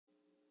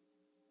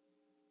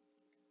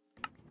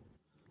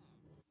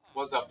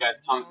What's up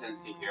guys, Tom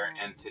Sensei here,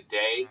 and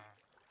today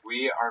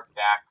we are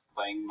back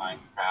playing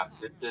Minecraft.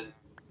 This is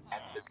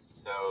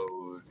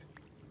episode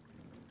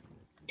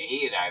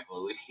 8, I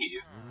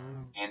believe.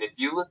 And if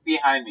you look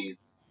behind me,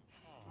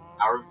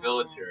 our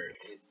villager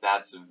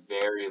that's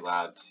very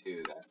loud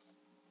too. That's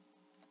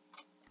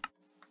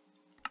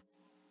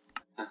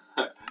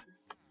Alright.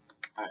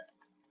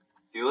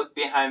 If you look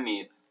behind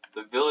me,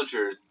 the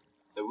villagers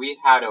that we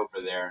had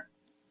over there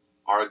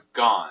are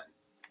gone.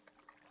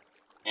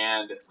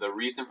 And the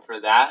reason for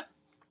that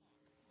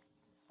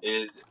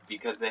is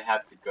because they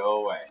had to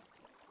go away.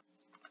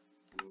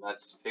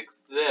 Let's fix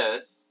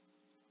this.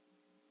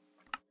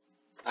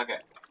 Okay.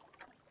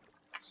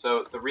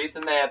 So the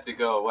reason they had to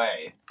go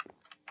away,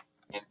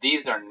 and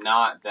these are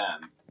not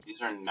them.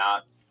 These are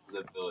not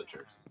the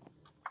villagers.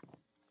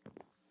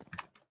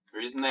 The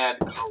reason they had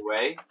to go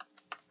away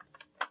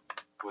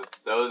was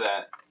so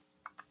that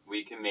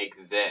we can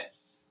make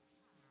this.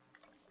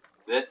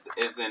 This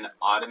is an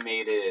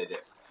automated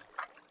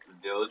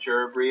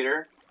villager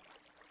breeder.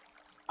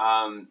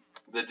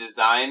 The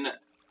design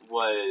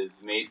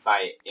was made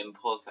by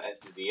Impulse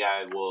SD.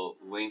 I will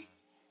link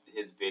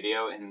his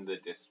video in the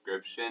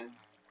description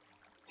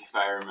if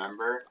I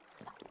remember.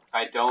 If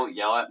I don't,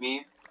 yell at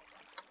me.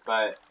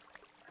 But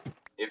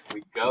if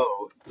we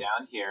go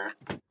down here,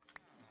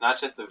 it's not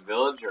just a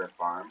villager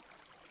farm.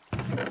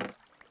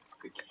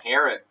 It's a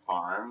carrot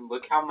farm.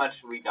 Look how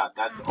much we got.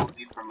 That's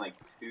only from like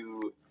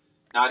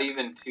not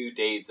even 2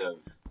 days of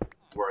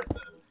worth of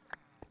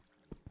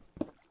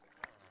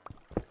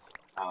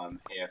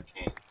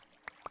AFK.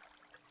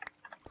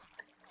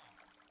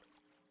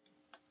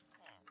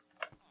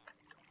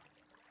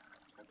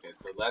 Okay,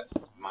 so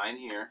let's mine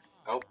here.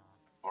 Oh,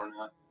 or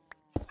not.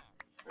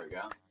 There we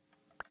go.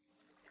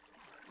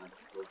 Let's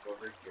look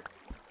over here.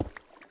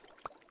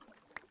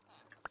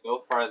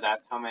 So far,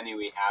 that's how many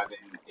we have,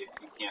 and if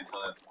you can't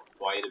tell, that's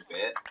quite a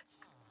bit.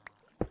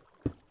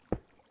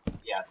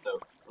 Yeah, so...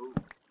 Ooh.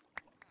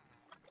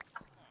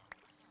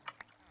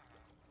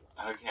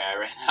 Okay, I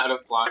ran out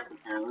of blocks,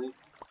 apparently.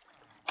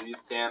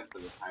 Use sand for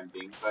the time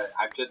being, but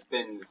I've just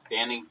been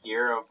standing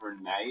here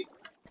overnight,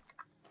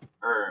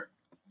 or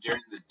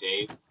during the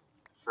day,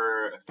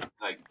 for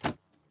like a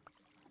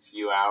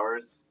few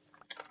hours,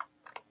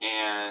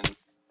 and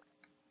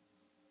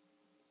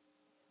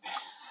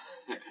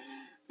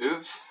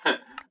oops,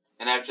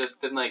 and I've just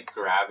been like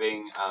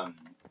grabbing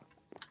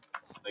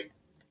like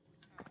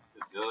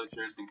the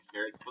villagers and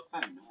carrots. What's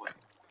that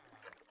noise?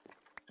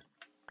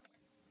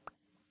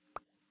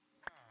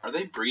 Are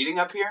they breeding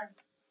up here?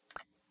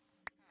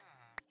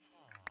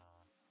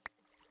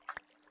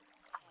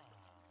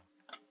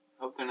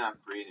 Hope they're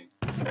not breeding.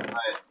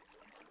 But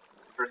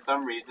for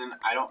some reason,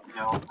 I don't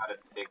know how to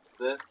fix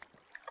this,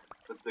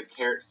 but the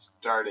carrots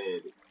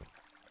started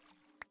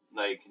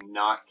like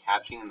not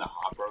catching in the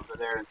hopper over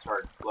there and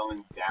started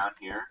flowing down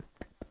here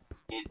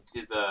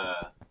into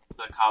the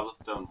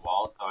cobblestone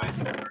wall, so I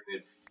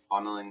started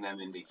funneling them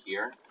into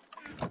here.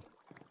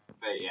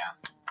 But yeah.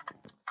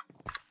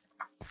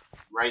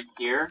 Right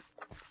here,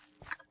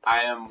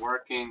 I am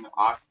working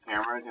off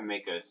camera to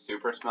make a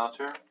super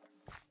smelter,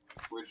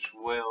 which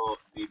will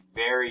be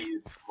very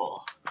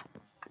useful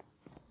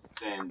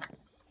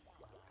since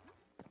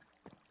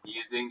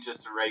using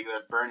just a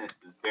regular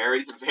furnace is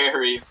very,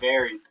 very,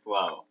 very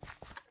slow.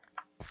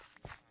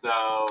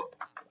 So,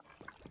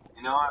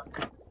 you know what?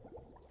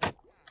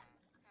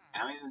 I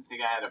don't even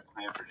think I had a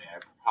plan for today. I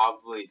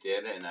probably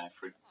did, and I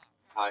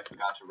probably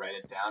forgot to write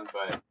it down,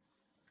 but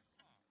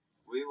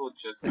we will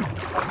just go.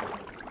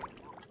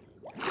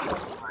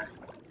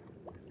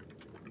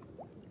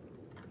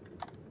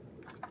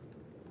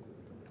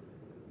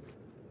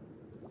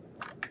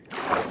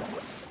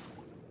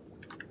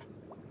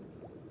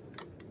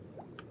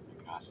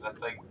 Gosh,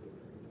 that's like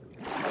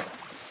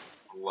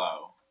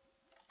low.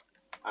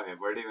 Okay,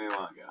 where do we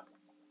want to go?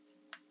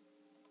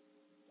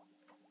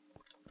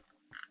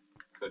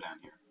 Go down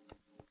here.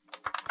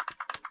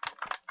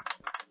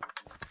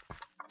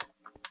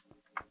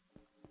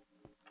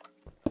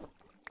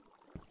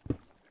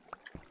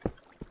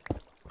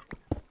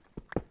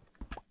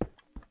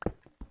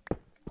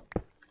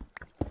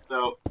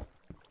 So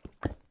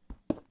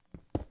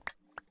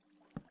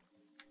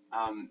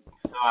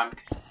I'm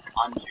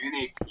on June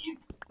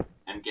 18th.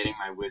 I'm getting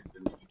my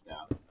wisdom teeth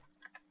out,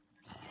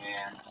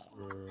 and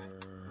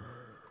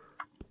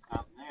it's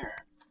not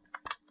there.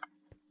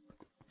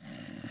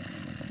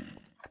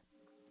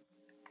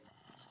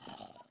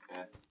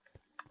 Okay.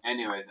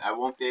 Anyways, I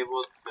won't be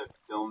able to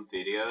film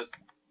videos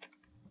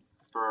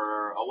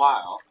for a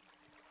while,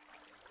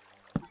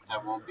 since I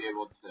won't be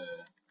able to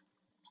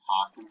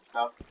talk and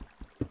stuff.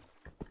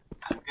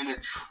 I'm gonna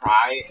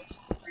try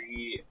and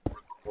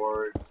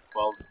re-record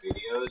 12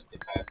 videos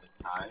if I have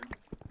the time,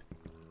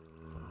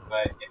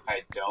 but if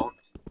I don't,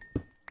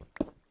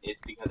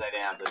 it's because I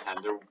didn't have the time.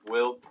 There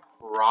will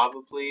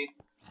probably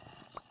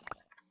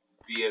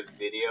be a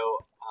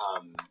video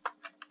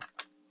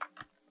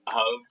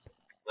of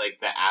like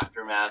the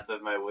aftermath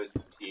of my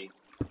wisdom teeth,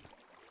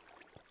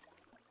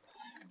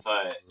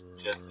 but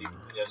just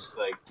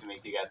like to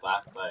make you guys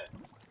laugh. But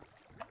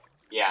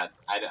yeah,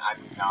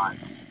 I'm not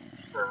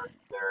sure if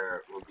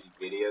there will be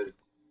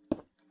videos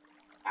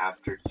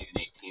after June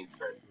 18th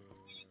for at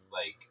least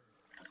like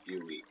a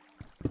few weeks.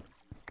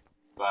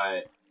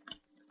 But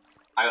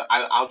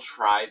I'll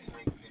try to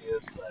make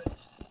videos, but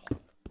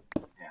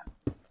yeah.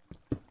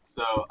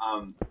 So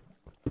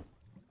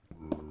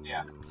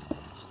yeah.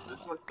 This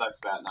is what sucks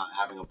about not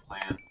having a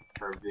plan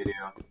for a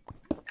video.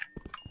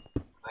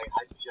 Like,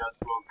 I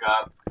just woke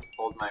up,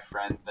 told my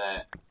friend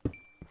that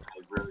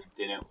I really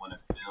didn't want to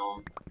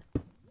film.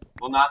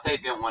 Well, not that I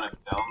didn't want to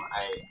film,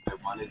 I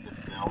wanted to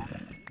film,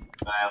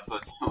 but I also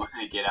didn't want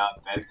to get out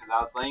of bed because I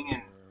was laying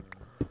in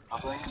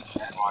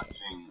bed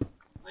watching,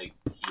 like,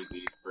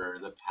 TV for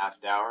the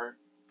past hour.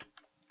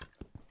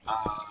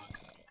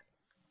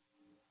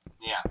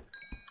 Yeah.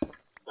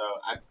 So,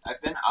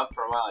 I've been up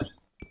for a while, I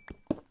just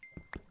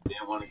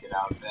didn't want to get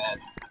out of bed.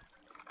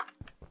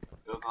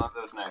 It was one of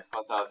those nights,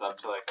 plus I was up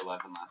till like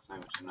 11 last night,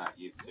 which I'm not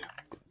used to.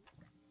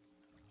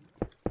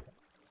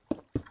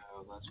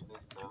 So, let's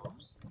place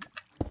those.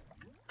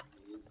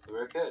 So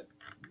we're good.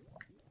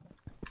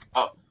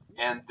 Oh,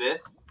 and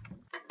this,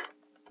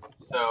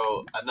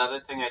 so another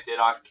thing I did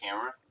off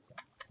camera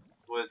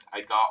was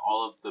I got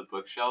all of the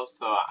bookshelves,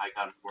 so I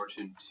got a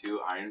Fortune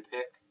 2 iron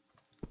pick.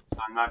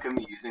 So I'm not going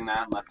to be using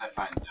that unless I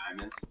find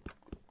diamonds.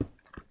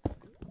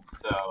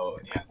 So,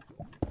 yeah.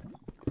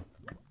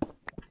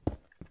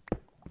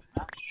 I'm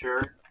not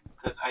sure,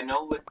 because I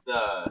know with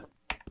the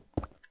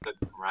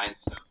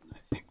grindstone, I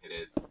think it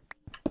is,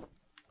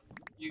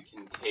 you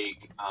can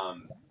take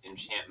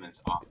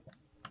enchantments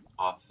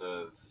off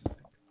of,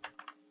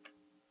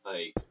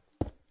 like,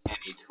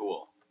 any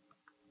tool.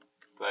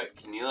 But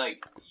can you,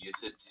 like,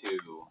 use it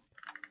to,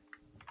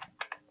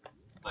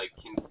 like,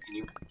 can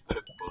you put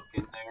a book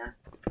in there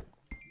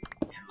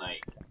and,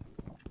 like,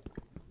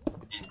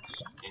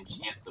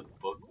 enchant the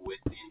book with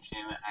the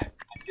enchantment? I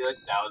feel like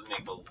that would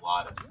make a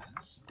lot of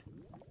sense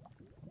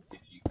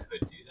if you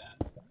could do that.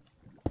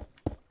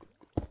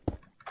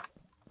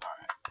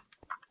 Alright.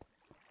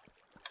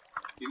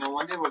 You know,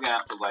 one day we're gonna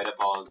have to light up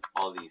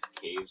all these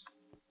caves.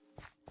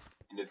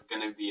 And it's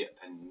gonna be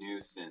a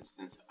nuisance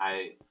since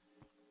I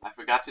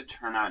forgot to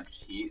turn on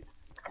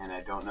cheats, and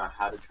I don't know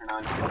how to turn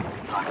on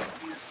cheats, so I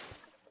can't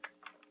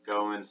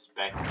go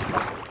inspect it,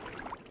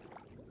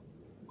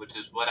 which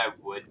is what I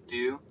would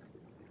do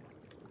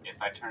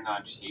if I turned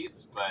on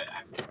cheats, but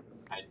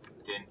I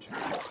didn't turn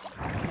it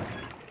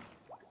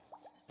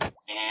on.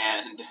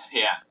 And,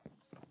 yeah.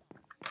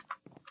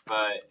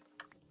 But,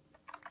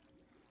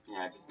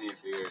 yeah, I just need to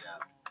figure it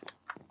out.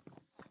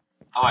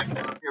 Oh, I came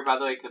up here, by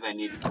the way, because I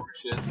need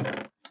torches.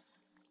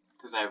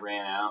 Because I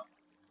ran out.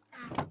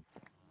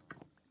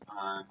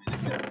 And I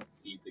gotta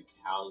feed the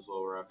cows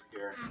while we're up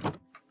here.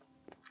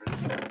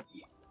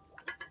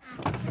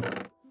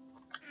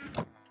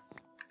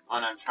 Oh,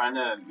 and I'm trying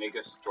to make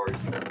a storage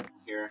system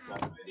here.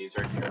 That's why these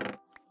are here.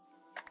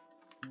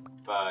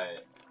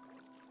 But,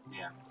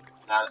 yeah.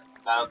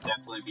 That'll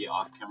definitely be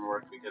off-camera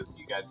work because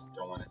you guys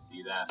don't want to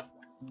see that.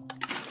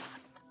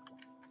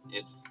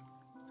 It's...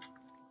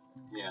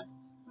 yeah.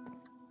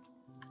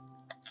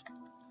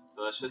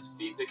 So let's just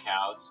feed the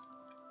cows.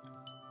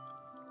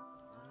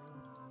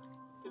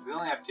 Did we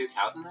only have 2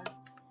 cows in there?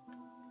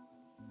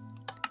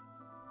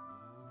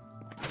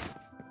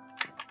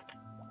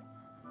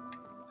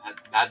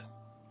 That's...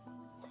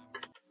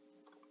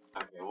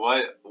 okay,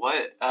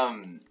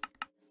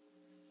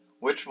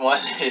 which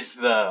one is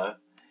the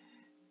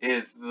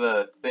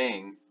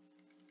thing?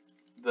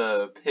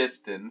 The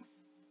pistons?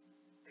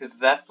 Because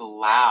that's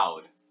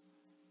loud.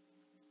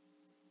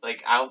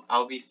 Like,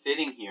 I'll be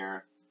sitting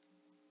here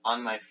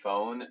on my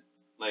phone,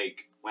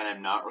 like, when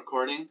I'm not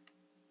recording.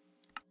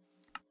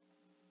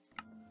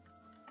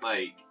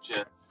 Like,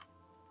 just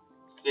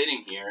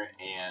sitting here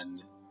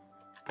and,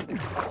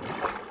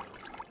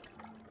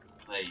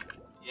 like,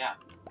 yeah.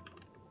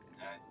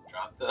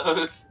 Drop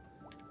those.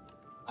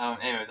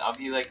 Anyways, I'll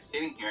be, like,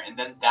 sitting here, and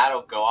then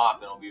that'll go off,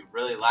 and it'll be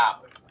really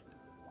loud.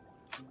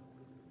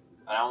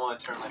 I don't want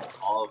to turn,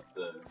 like, all of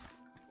the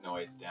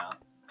noise down.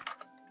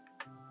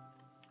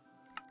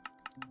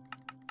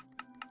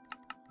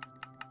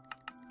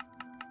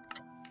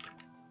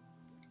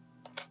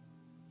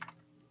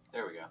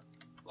 There we go.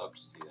 Love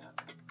to see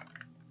that.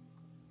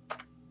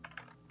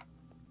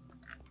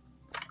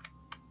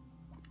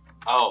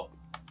 Oh,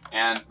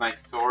 and my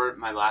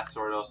last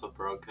sword also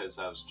broke because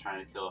I was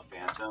trying to kill a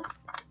phantom.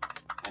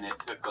 And it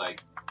took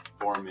like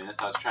 4 minutes.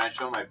 I was trying to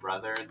show my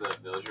brother the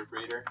villager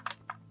breeder.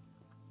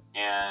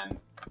 And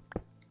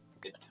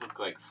it took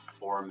like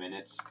 4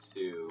 minutes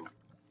to...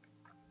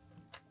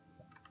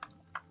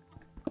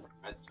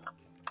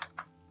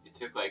 it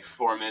took like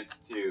 4 minutes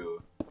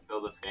to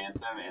kill the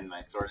phantom, and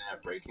my sword ended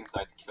up breaking, so I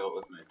had to kill it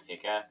with my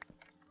pickaxe.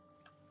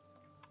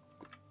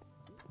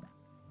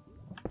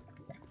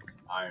 It's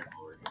iron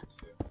ore here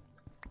too.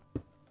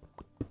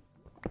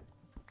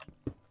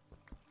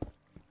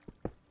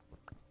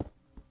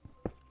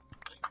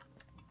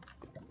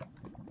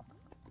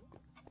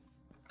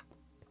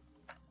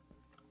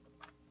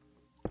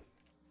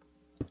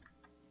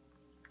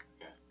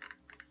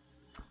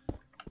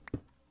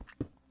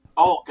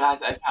 Oh,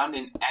 guys, I found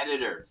an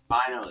editor,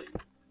 finally.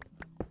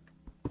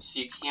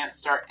 She can't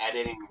start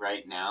editing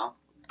right now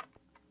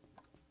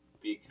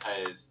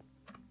because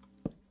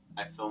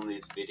I filmed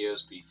these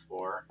videos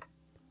before.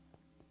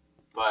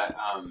 But,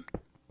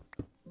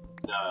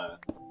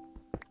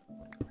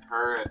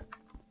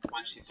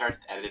 when she starts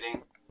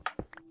editing,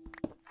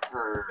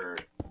 her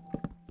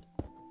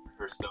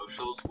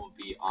socials will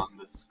be on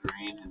the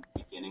screen in the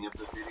beginning of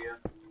the video.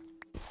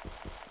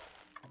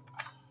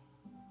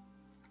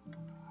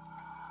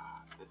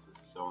 This is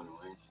so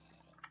annoying.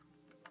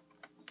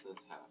 What's this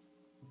have?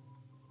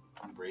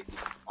 I'm breaking.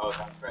 Oh,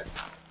 that's right.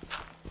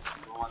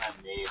 The one I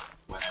made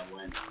when I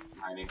went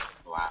mining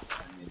for glass.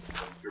 I made the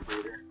filter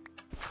breeder.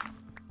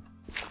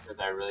 Because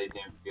I really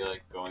didn't feel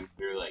like going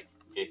through like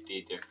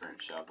 50 different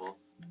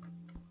shovels.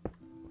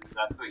 Because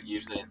that's what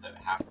usually ends up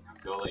happening. I'll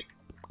go like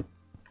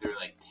through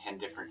like 10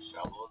 different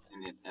shovels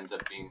and it ends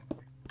up being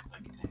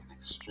like an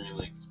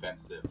extremely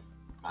expensive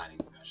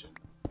mining session.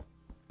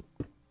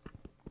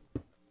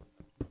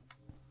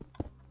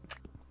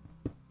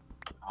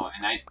 Oh,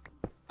 and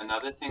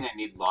another thing I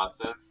need lots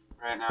of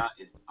right now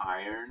is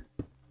iron.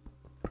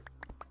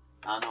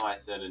 I don't know why I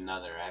said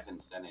another. I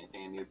haven't said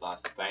anything. I need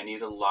lots of, but I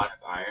need a lot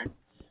of iron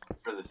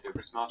for the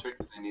super smelter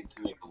because I need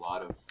to make a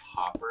lot of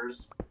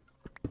hoppers.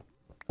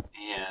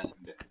 And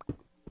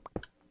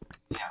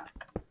yeah.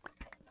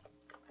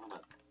 Hold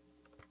up.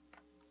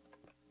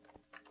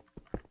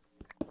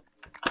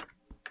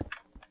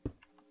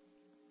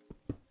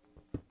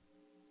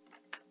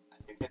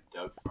 I think I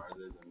dug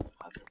farther than the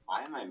other.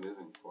 Why am I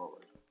moving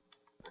forward?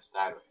 Or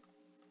sideways?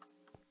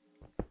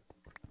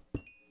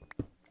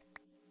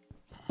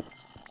 I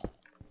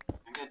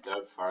think I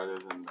dug farther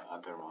than the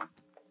other one.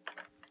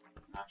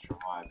 I'm not sure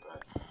why,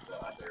 but the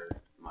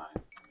other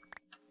mine.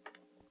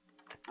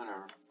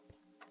 Whatever.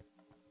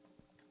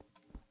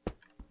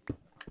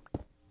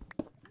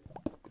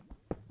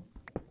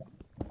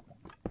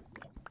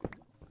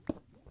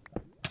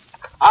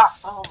 Ah!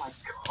 Oh my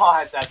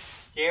god, that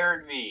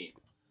scared me!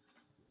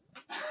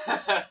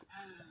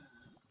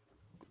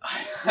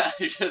 I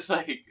just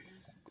like...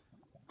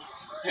 Oh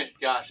my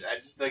gosh, I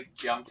just like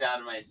jumped out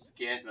of my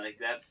skin, like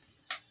that's...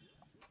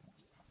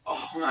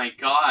 Oh my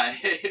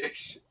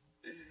gosh!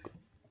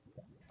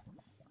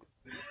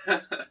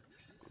 That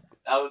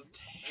was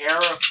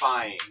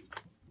terrifying!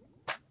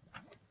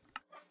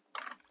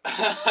 Is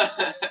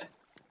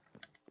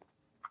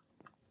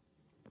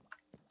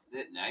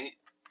it night?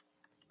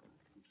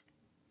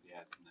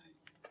 Yeah, it's night.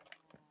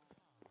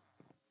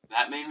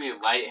 That made me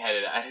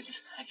lightheaded. I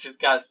just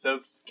got so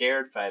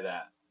scared by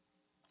that.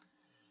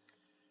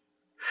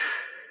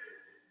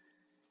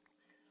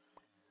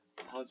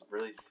 That was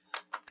really...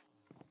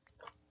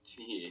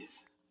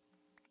 Jeez.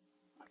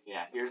 Okay,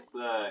 yeah, here's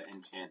the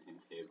enchanting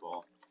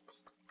table.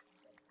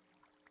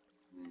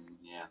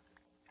 Yeah.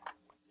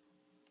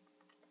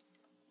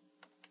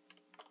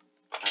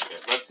 Okay,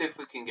 let's see if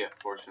we can get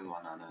Fortune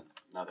 1 on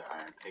another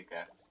iron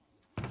pickaxe.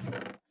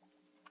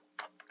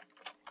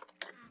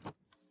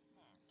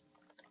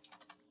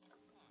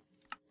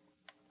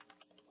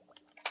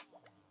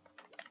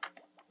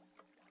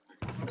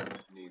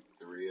 I need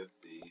 3 of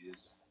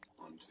these.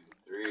 1, 2,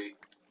 3.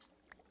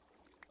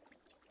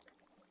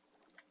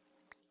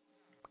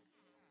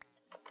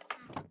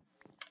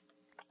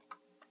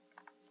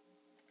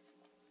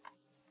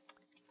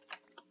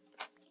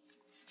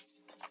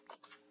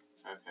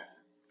 Okay.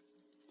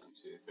 1,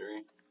 2,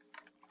 3.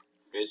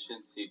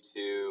 Efficiency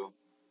 2.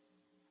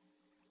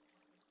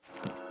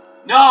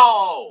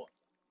 No!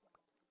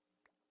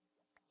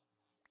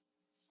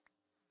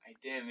 I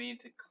didn't mean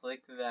to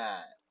click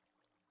that.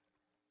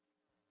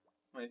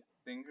 My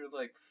finger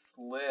like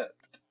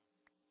slipped.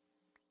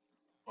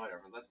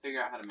 Whatever, let's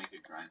figure out how to make a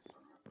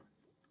grindstone real quick.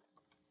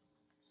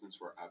 Since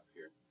we're up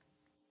here.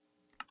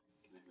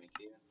 Can I make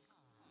it?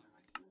 No,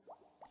 I can't.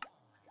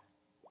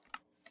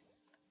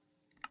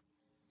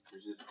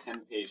 There's just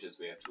 10 pages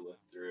we have to look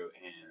through,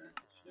 and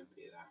it shouldn't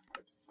be that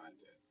hard to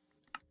find it.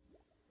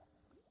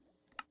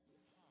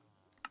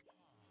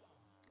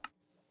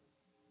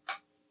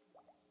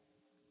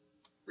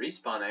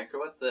 Respawn anchor,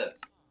 what's this?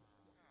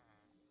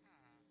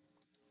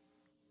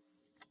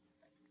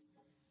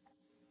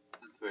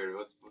 That's weird.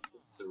 What's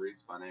this? The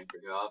respawn anchor?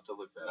 I'll have to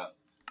look that up.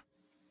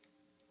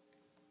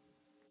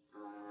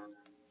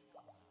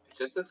 It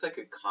just looks like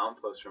a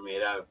composter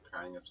made out of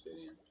crying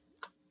obsidian.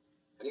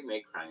 How do you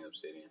make crying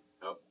obsidian?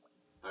 Oh,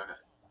 okay.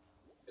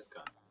 It's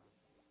gone.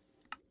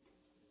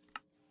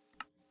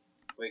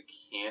 Wait,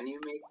 can you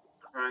make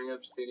crying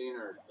obsidian,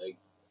 or like,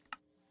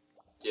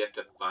 do you have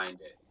to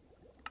find it?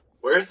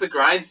 Where's the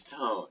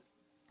grindstone?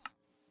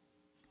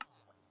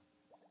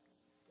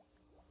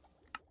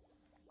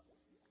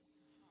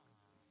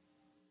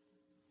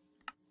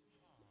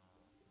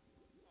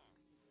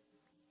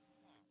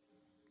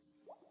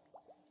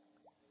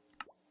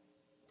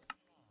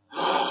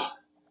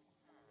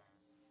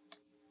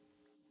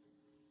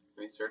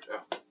 Let me search.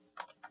 Oh.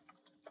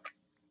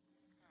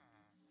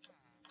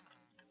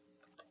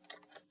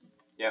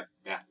 Yep,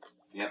 yeah,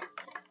 yep.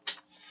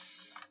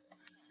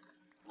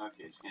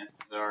 Okay,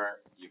 chances are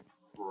you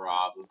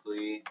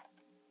probably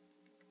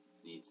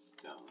need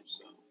stone,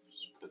 so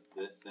just put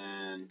this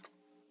in,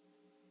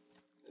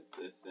 put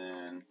this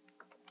in,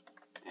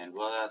 and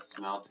while that's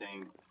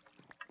smelting,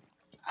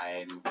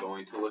 I'm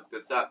going to look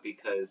this up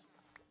because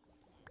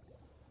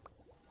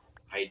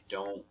I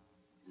don't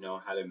know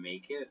how to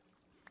make it,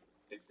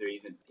 if there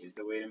even is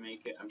a way to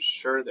make it. I'm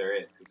sure there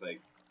is, because,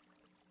 like,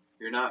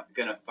 you're not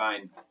gonna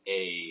find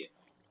a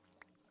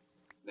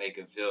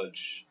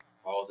village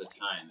all the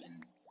time,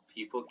 and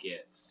people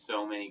get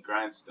so many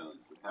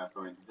grindstones without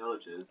going to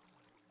villages.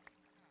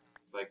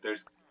 It's like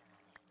there's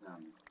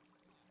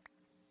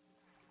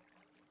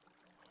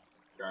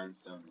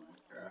grindstone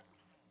Minecraft.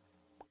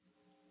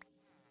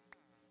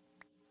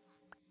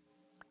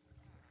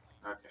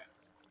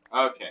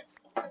 Okay.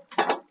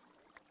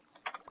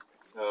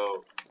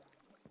 So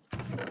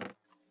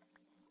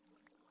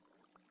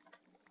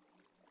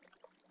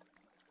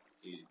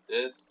do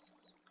this.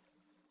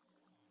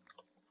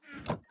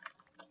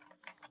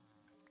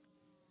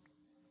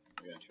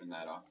 We're gonna turn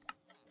that off.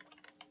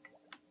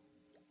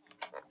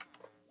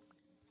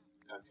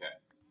 Okay.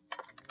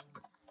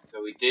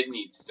 So we did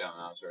need stone,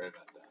 I was right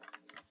about that.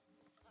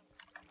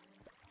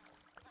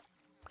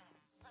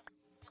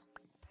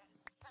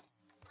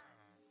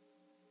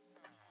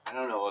 I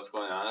don't know what's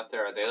going on up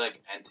there. Are they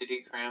like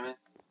entity cramming?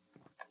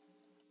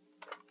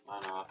 I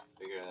don't know, I'll have to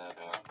figure that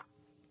out.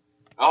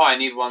 Oh, I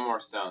need one more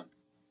stone.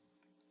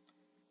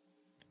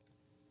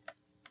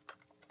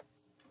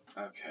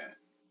 Okay.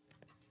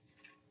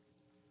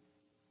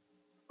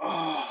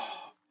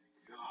 Oh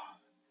my god.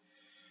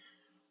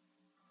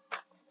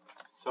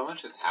 So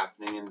much is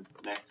happening in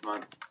next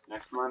month.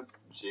 Next month,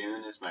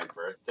 June, is my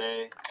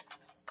birthday.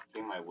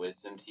 Getting my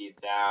wisdom teeth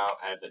out.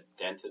 I have a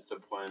dentist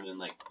appointment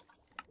like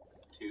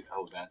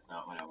oh, that's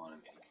not what I want to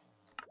make.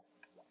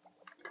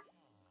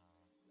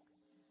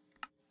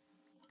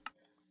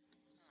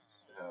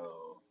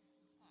 So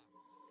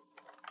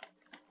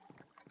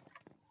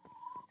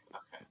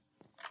okay.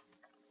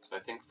 So I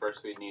think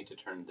first we need to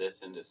turn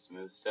this into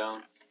smooth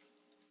stone.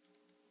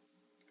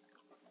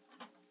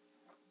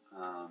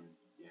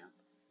 Yeah.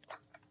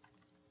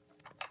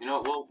 You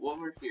know, while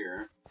we're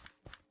here,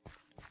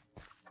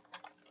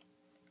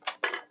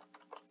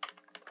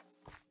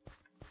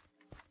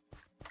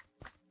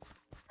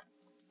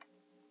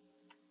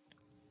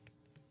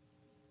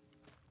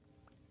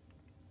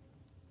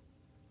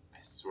 I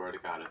swear to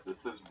God, if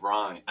this is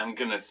wrong, I'm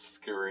gonna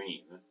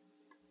scream.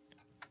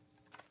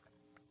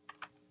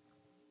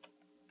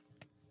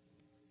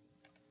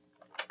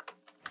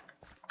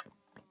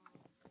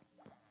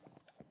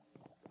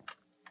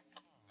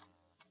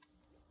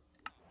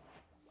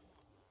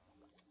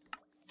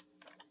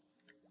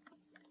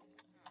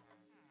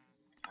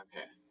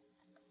 Okay.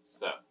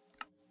 So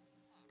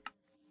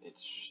it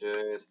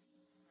should,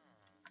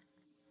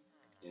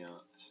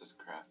 let's just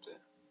craft it.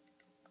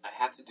 I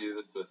had to do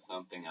this with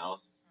something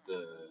else.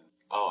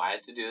 I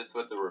had to do this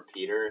with the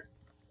repeater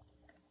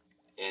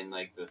in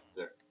like the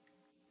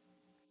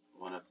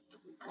one of.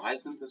 Why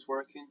isn't this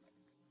working?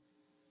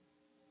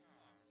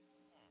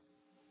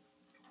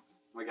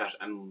 Oh my gosh,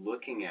 I'm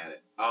looking at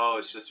it. Oh,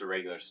 it's just a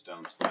regular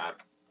stone slab.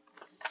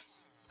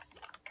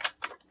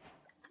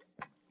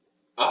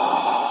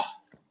 Ugh!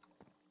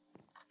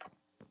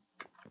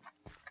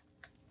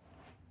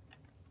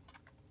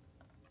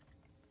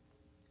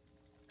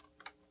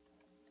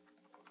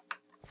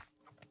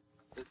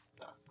 This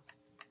sucks.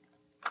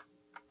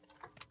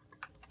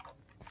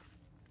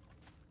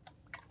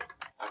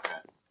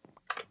 Okay.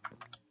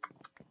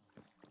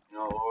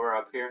 While we're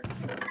up here,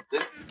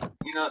 this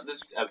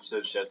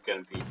episode's just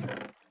gonna be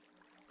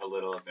a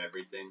little of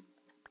everything,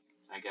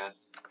 I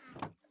guess.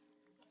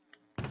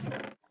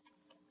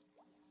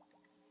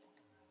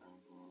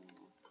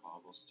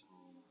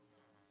 Cobblestone,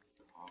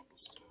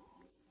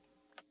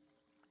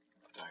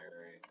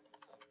 diorite,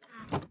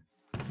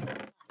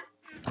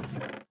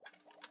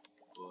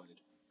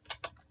 wood.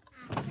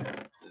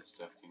 This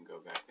stuff can go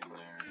back in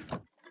there.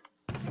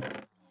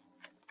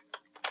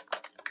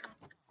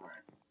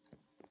 Alright.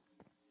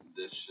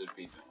 This should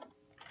be done.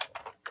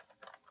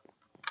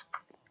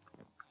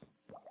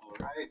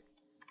 Alright.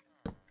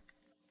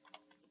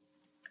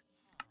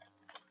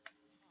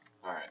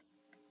 Alright.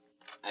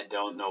 I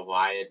don't know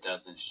why it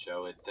doesn't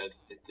show. It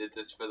did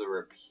this for the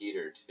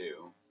repeater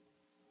too.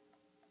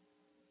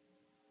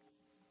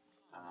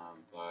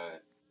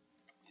 But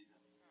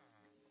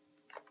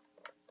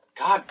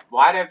God,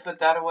 why did I put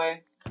that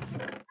away?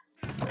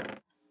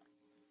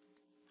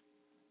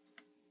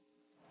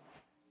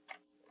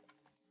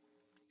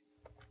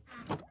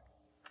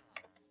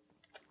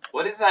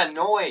 What is that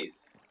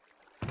noise?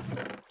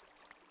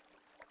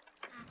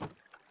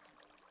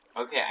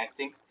 Okay, I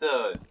think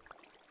the...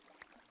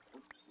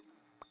 Oops.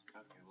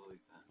 Okay, we'll leave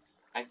that.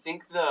 I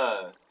think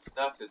the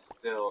stuff is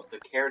still... The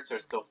carrots are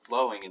still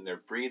flowing and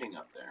they're breeding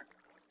up there.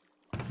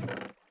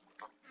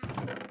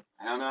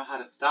 I don't know how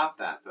to stop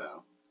that,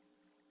 though.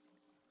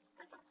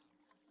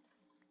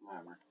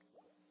 Whatever.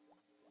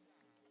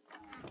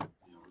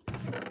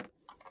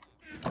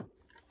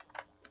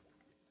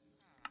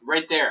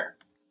 Right there!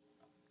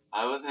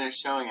 I wasn't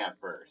showing at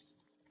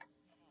first.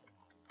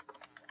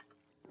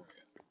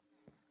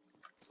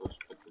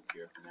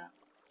 here for now.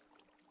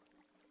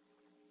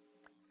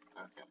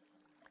 Okay.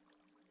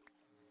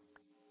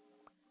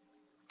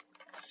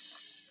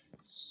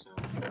 So,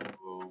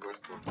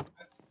 where's the...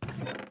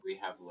 I think we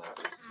have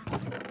levers.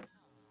 Okay.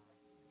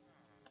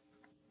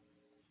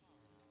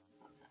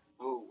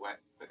 Oh, what?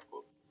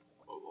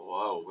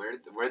 Whoa,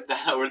 where'd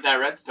that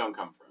redstone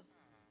come from?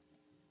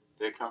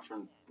 Did it come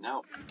from...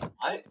 No.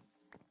 What?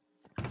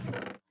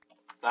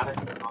 Thought I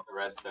took all the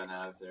redstone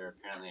out of there.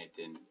 Apparently I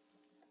didn't.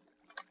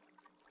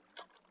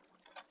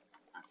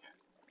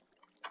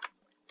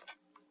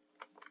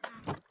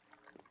 Okay.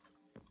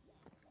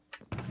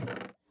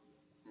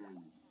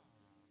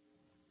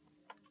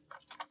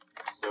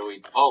 So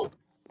we... Oh!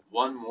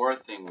 One more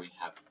thing we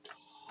have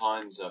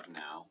tons of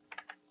now.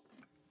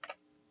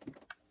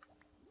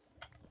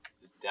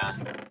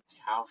 Down at the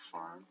cow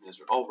farm is...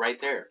 Oh, right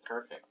there.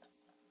 Perfect.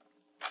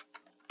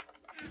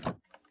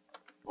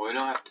 Well, we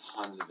don't have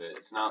tons of it.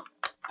 It's not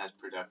as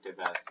productive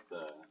as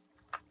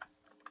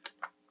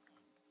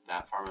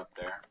that farm up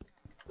there.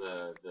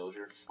 The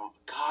villager farm.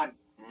 God!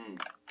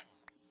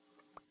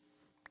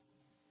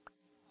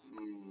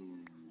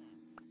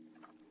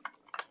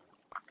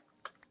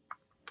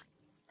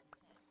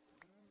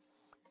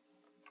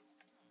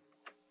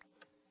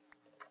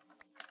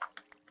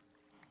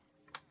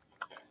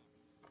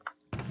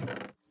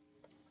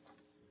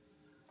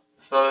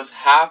 So this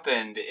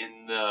happened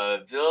in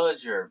the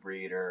villager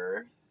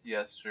breeder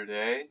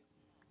yesterday,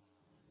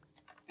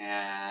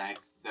 and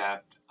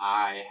except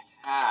I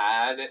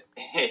had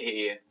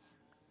a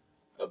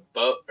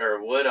boat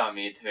or wood on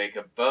me to make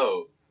a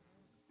boat.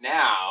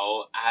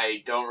 Now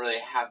I don't really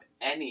have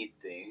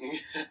anything.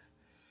 I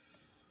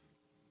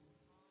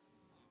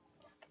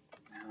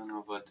don't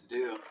know what to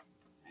do.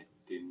 I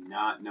do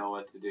not know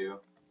what to do.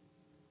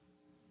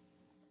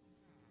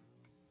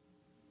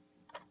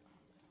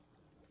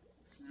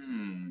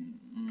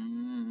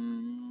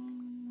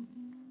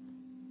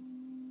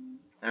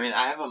 I mean,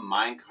 I have a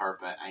minecart,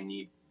 but I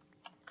need...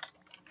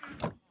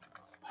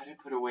 Why did I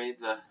put away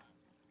the...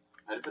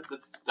 Why did I put the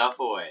stuff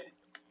away?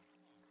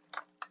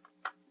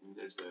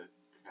 There's a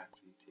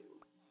crafting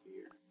table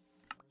here.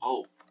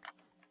 Oh!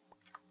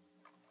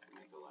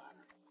 Make a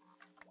ladder.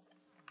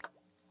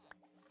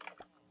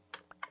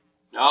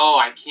 No,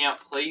 I can't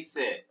place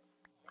it!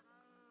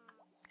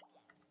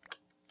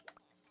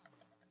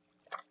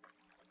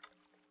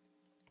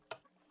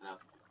 What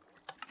else?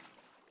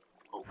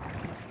 Oh.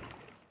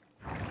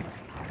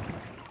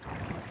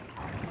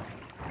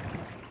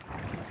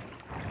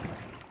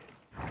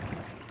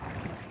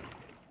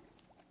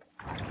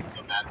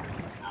 So bad for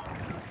this house.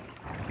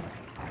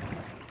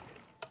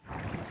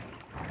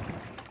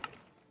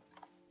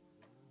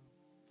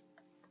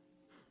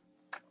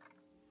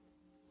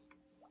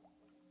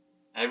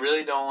 I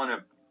really don't want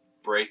to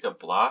break a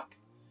block,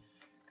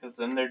 because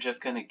then they're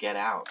just going to get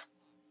out.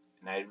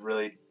 And I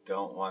really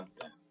don't want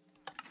them.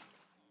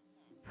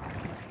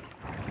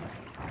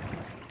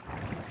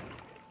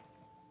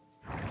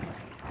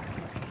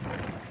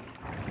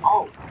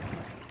 Oh!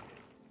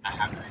 I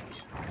have an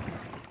idea.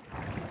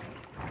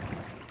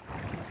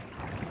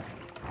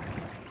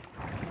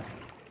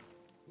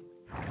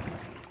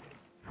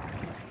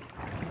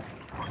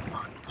 Come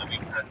on, let me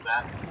press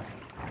that.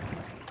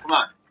 Come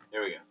on,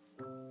 there we go.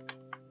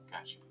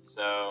 Gotcha.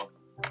 So,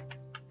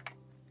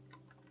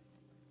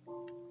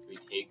 we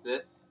take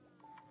this,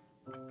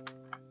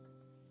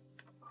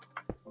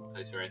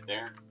 place it right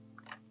there,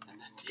 and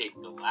then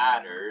take the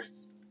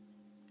ladders,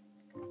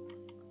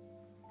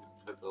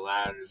 put the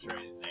ladders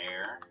right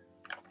there.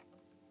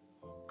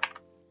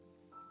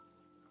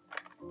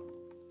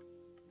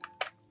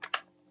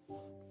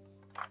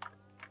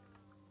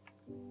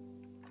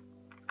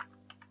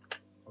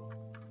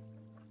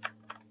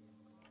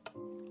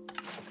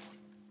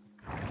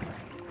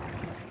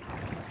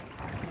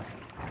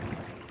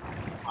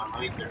 Come on,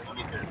 let me through.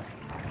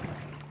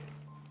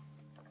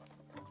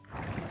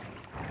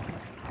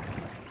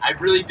 I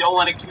really don't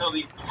want to kill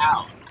these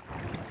cows.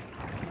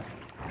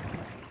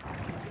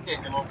 Look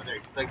at him over there.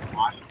 He's like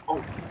watching.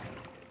 Oh.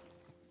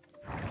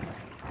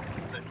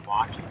 He's like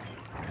watching you.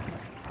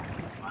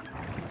 On it.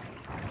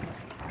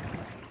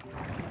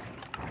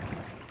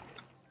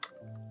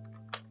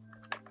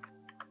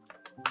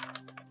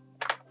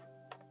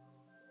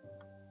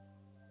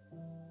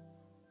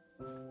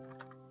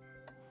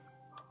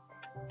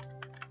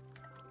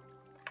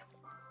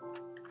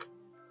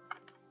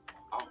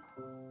 Oh.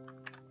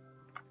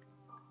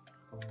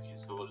 Okay,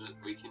 so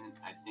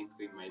I think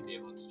we might be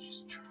able to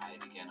just try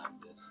it again on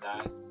this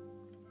side.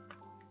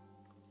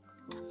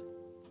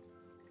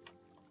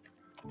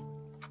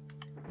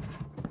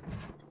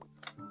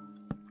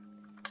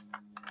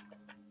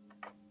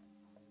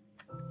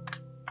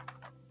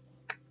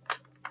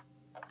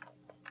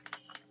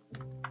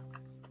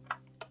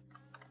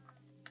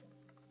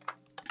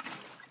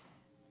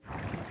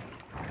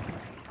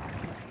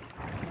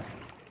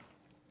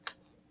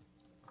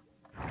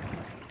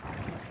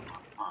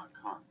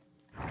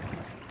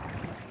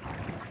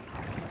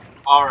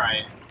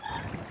 Alright,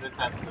 this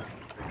episode's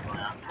been going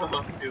on for a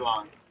little too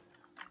long.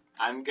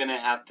 I'm gonna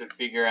have to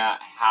figure out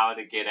how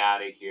to get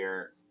out of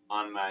here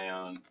on my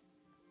own.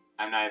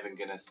 I'm not even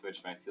gonna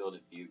switch my field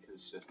of view because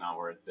it's just not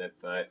worth it,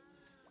 but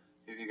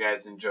if you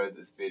guys enjoyed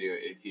this video,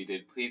 if you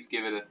did, please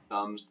give it a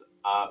thumbs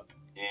up,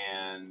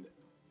 and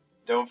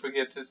don't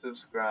forget to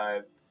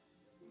subscribe,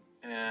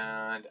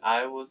 and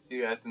I will see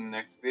you guys in the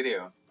next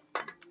video.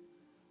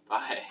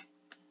 Bye.